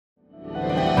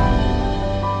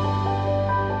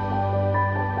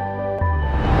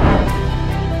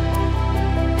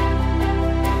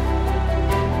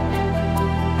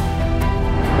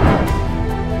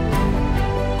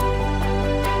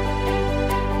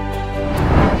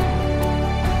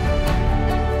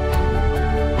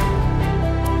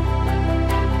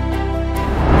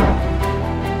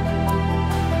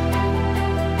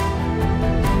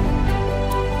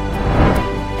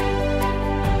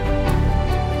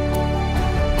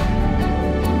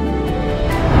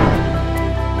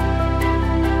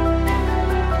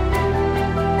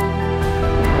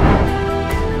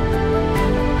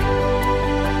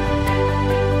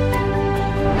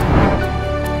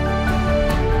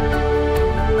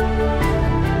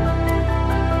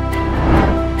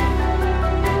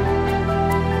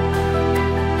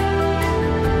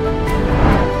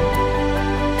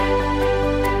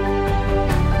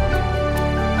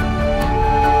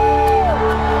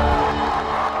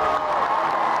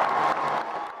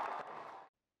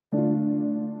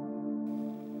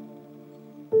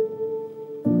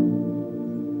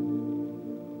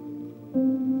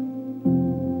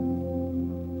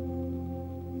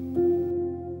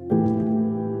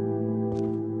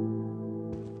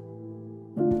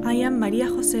am Maria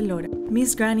Jose Lora,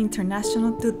 Miss Grand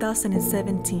International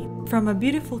 2017, from a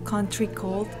beautiful country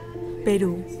called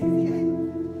Peru.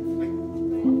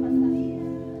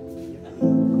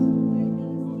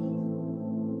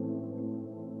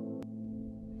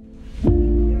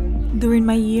 During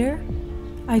my year,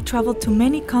 I traveled to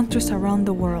many countries around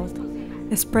the world,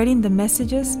 spreading the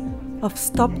messages of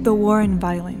stop the war and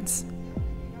violence.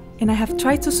 And I have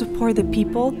tried to support the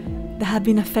people that have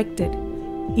been affected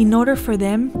in order for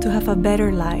them to have a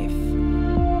better life.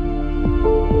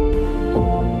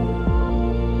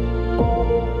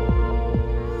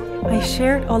 I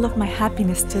shared all of my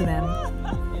happiness to them,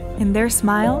 and their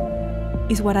smile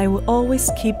is what I will always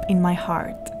keep in my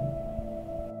heart.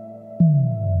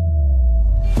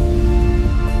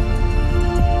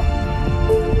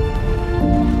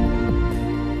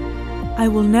 I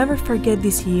will never forget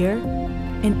this year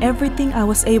and everything I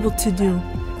was able to do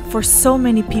for so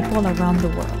many people around the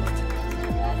world.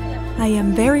 I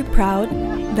am very proud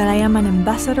that I am an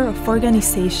ambassador of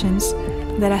organizations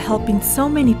that are helping so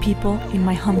many people in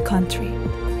my home country.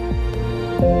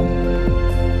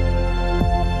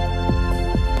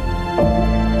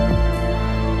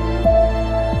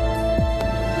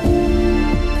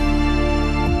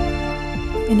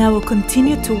 And I will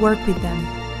continue to work with them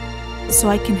so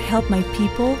I can help my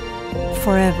people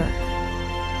forever.